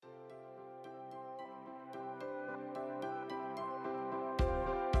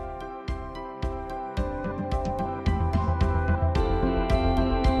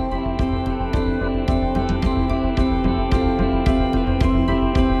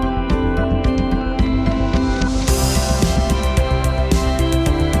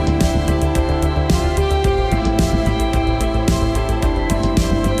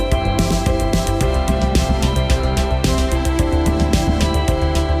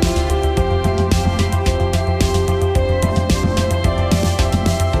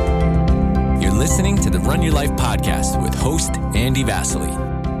Visionary Life Podcast with host Andy Vasily.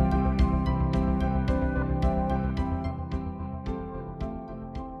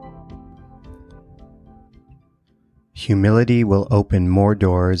 Humility will open more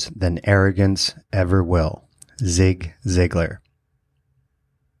doors than arrogance ever will. Zig Ziglar.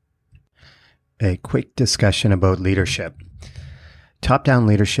 A quick discussion about leadership. Top-down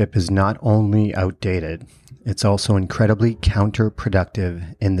leadership is not only outdated, it's also incredibly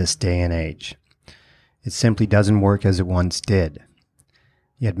counterproductive in this day and age. It simply doesn't work as it once did.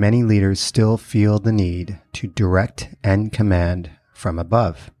 Yet many leaders still feel the need to direct and command from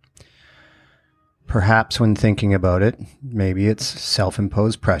above. Perhaps when thinking about it, maybe it's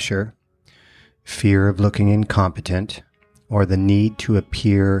self-imposed pressure, fear of looking incompetent, or the need to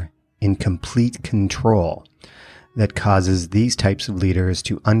appear in complete control that causes these types of leaders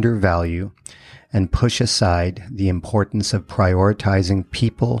to undervalue and push aside the importance of prioritizing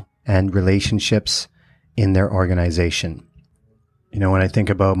people and relationships in their organization. You know, when I think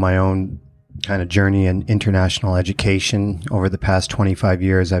about my own kind of journey in international education over the past 25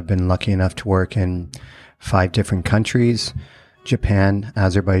 years, I've been lucky enough to work in 5 different countries: Japan,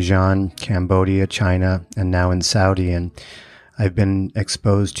 Azerbaijan, Cambodia, China, and now in Saudi. And I've been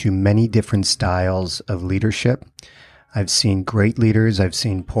exposed to many different styles of leadership. I've seen great leaders, I've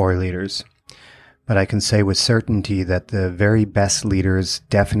seen poor leaders. But I can say with certainty that the very best leaders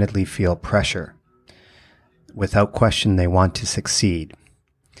definitely feel pressure. Without question, they want to succeed.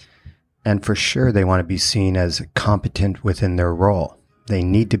 And for sure, they want to be seen as competent within their role. They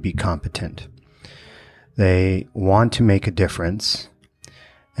need to be competent. They want to make a difference,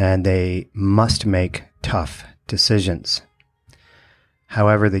 and they must make tough decisions.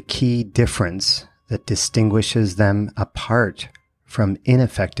 However, the key difference that distinguishes them apart from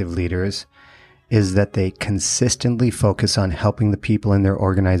ineffective leaders is that they consistently focus on helping the people in their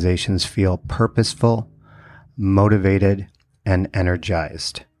organizations feel purposeful, motivated, and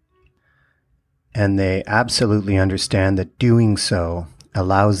energized. And they absolutely understand that doing so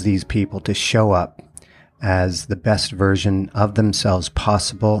allows these people to show up as the best version of themselves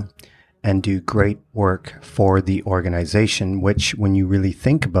possible and do great work for the organization, which, when you really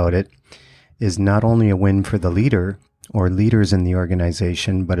think about it, is not only a win for the leader or leaders in the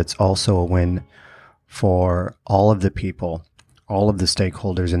organization, but it's also a win for all of the people, all of the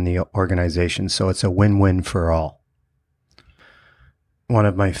stakeholders in the organization. So it's a win-win for all. One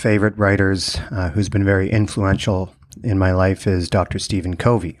of my favorite writers who's been very influential in my life is Dr. Stephen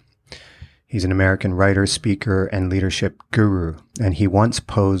Covey. He's an American writer, speaker, and leadership guru, and he once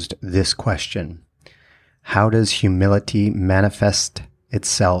posed this question: how does humility manifest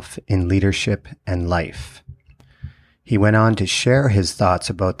itself in leadership and life? He went on to share his thoughts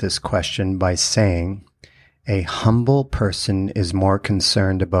about this question by saying, a humble person is more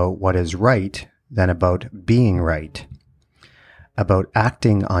concerned about what is right than about being right, about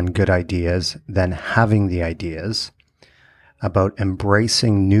acting on good ideas than having the ideas, about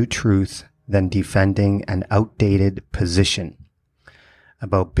embracing new truth than defending an outdated position,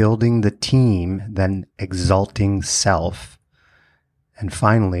 about building the team than exalting self, and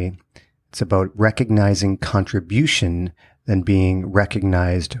finally, it's about recognizing contribution than being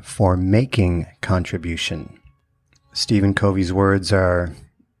recognized for making contribution. Stephen Covey's words are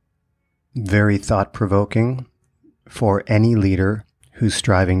very thought-provoking for any leader who's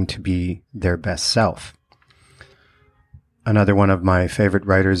striving to be their best self. Another one of my favorite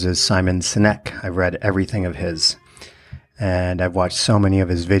writers is Simon Sinek. I've read everything of his, and I've watched so many of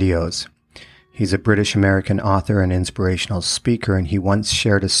his videos. He's a British-American author and inspirational speaker, and he once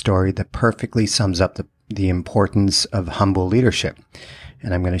shared a story that perfectly sums up the importance of humble leadership.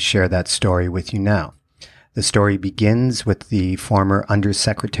 And I'm going to share that story with you now. The story begins with the former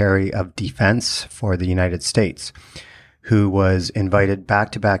Undersecretary of Defense for the United States, who was invited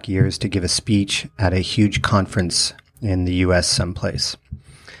back-to-back years to give a speech at a huge conference in the U.S. someplace.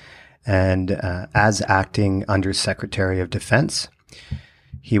 And as acting Undersecretary of Defense,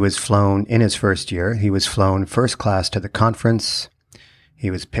 he was flown in his first year. He was flown first class to the conference. He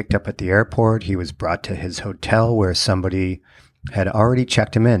was picked up at the airport. He was brought to his hotel where somebody had already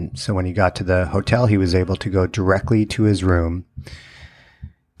checked him in. So when he got to the hotel, he was able to go directly to his room,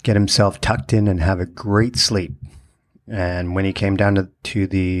 get himself tucked in, and have a great sleep. And when he came down to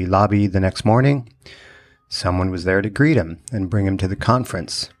the lobby the next morning, someone was there to greet him and bring him to the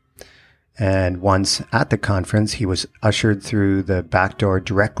conference. And once at the conference, he was ushered through the back door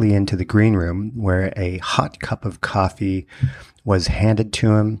directly into the green room, where a hot cup of coffee was handed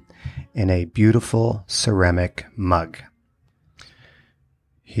to him in a beautiful ceramic mug.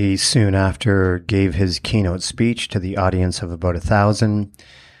 He soon after gave his keynote speech to the audience of about 1,000,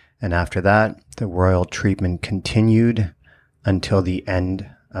 And after that, the royal treatment continued until the end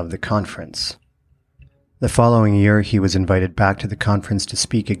of the conference. The following year, he was invited back to the conference to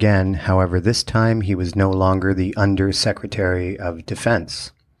speak again. However, this time he was no longer the Under-Secretary of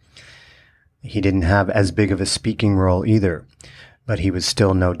Defense. He didn't have as big of a speaking role either, but he was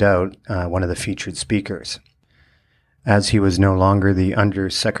still no doubt one of the featured speakers. As he was no longer the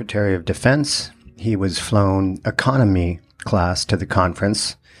Under-Secretary of Defense, he was flown economy class to the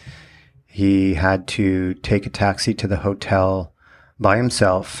conference. He had to take a taxi to the hotel by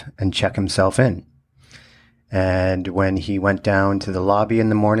himself and check himself in. And when he went down to the lobby in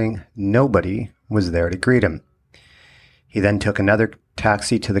the morning, nobody was there to greet him. He then took another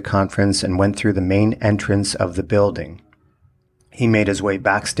taxi to the conference and went through the main entrance of the building. He made his way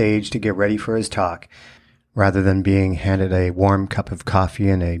backstage to get ready for his talk. Rather than being handed a warm cup of coffee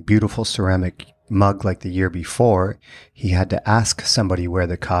in a beautiful ceramic mug like the year before, he had to ask somebody where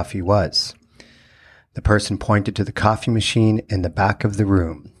the coffee was. The person pointed to the coffee machine in the back of the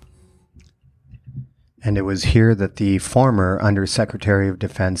room. And it was here that the former Under-Secretary of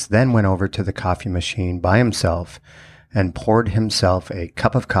Defense then went over to the coffee machine by himself and poured himself a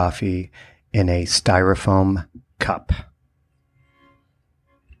cup of coffee in a styrofoam cup.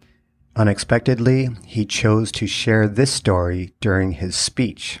 Unexpectedly, he chose to share this story during his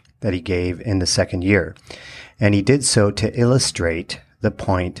speech that he gave in the second year, and he did so to illustrate the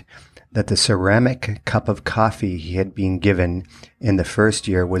point that the ceramic cup of coffee he had been given in the first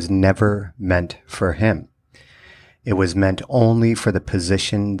year was never meant for him. It was meant only for the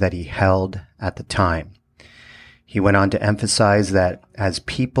position that he held at the time. He went on to emphasize that as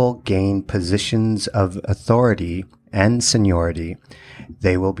people gain positions of authority and seniority,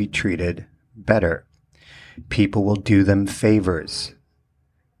 they will be treated better. People will do them favors,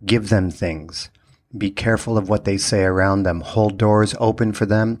 give them things, be careful of what they say around them, hold doors open for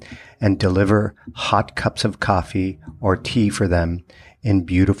them, and deliver hot cups of coffee or tea for them in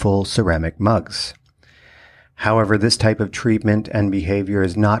beautiful ceramic mugs. However, this type of treatment and behavior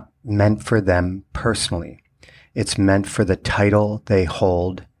is not meant for them personally. It's meant for the title they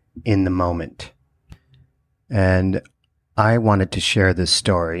hold in the moment. And I wanted to share this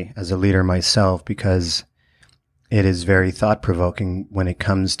story as a leader myself because it is very thought-provoking when it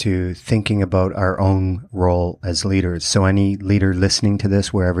comes to thinking about our own role as leaders. So any leader listening to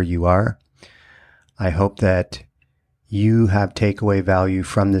this, wherever you are, I hope that you have takeaway value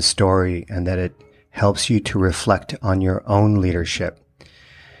from this story and that it helps you to reflect on your own leadership.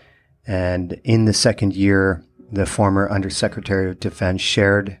 And in the second year, the former Undersecretary of Defense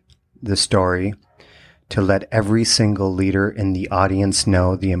shared the story to let every single leader in the audience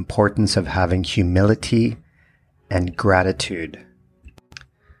know the importance of having humility and gratitude,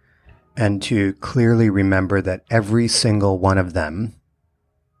 and to clearly remember that every single one of them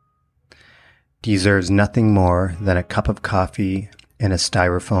deserves nothing more than a cup of coffee in a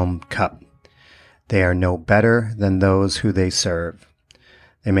styrofoam cup. They are no better than those who they serve.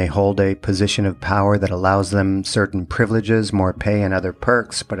 They may hold a position of power that allows them certain privileges, more pay, and other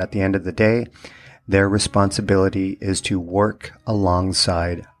perks, but at the end of the day, their responsibility is to work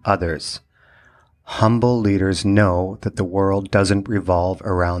alongside others. Humble leaders know that the world doesn't revolve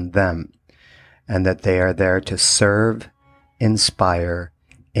around them and that they are there to serve, inspire,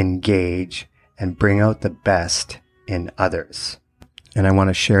 engage, and bring out the best in others. And I want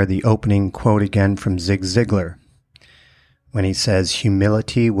to share the opening quote again from Zig Ziglar when he says,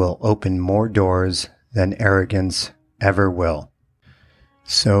 "Humility will open more doors than arrogance ever will."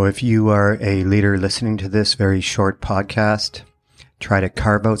 So if you are a leader listening to this very short podcast, try to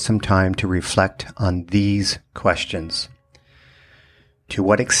carve out some time to reflect on these questions. To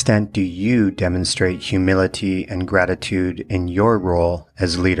what extent do you demonstrate humility and gratitude in your role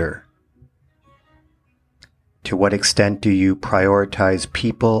as leader? To what extent do you prioritize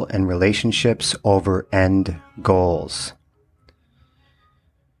people and relationships over end goals?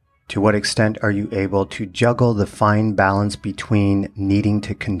 To what extent are you able to juggle the fine balance between needing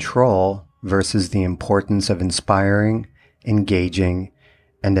to control versus the importance of inspiring, engaging,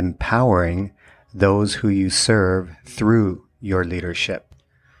 and empowering those who you serve through your leadership?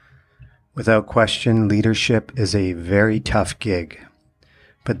 Without question, leadership is a very tough gig,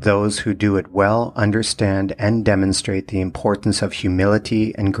 but those who do it well understand and demonstrate the importance of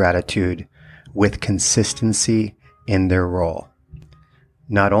humility and gratitude with consistency in their role.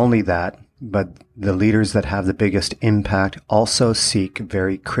 Not only that, but the leaders that have the biggest impact also seek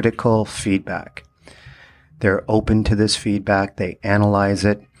very critical feedback. They're open to this feedback, they analyze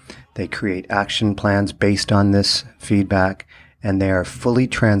it, they create action plans based on this feedback, and they are fully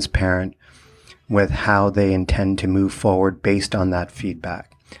transparent with how they intend to move forward based on that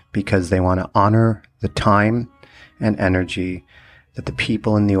feedback. because they want to honor the time and energy that the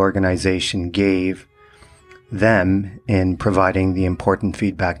people in the organization gave them in providing the important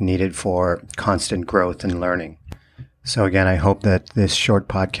feedback needed for constant growth and learning. So again, I hope that this short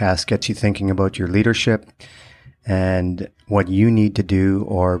podcast gets you thinking about your leadership and what you need to do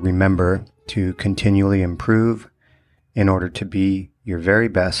or remember to continually improve in order to be your very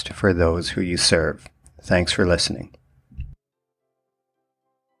best for those who you serve. Thanks for listening.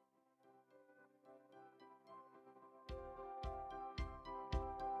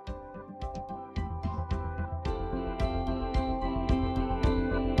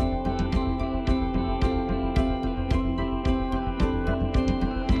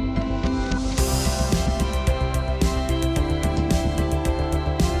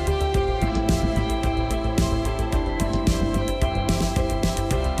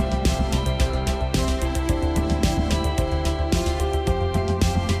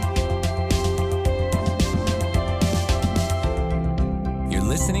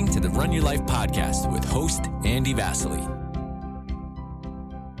 Listening to the Run Your Life podcast with host Andy Vasily.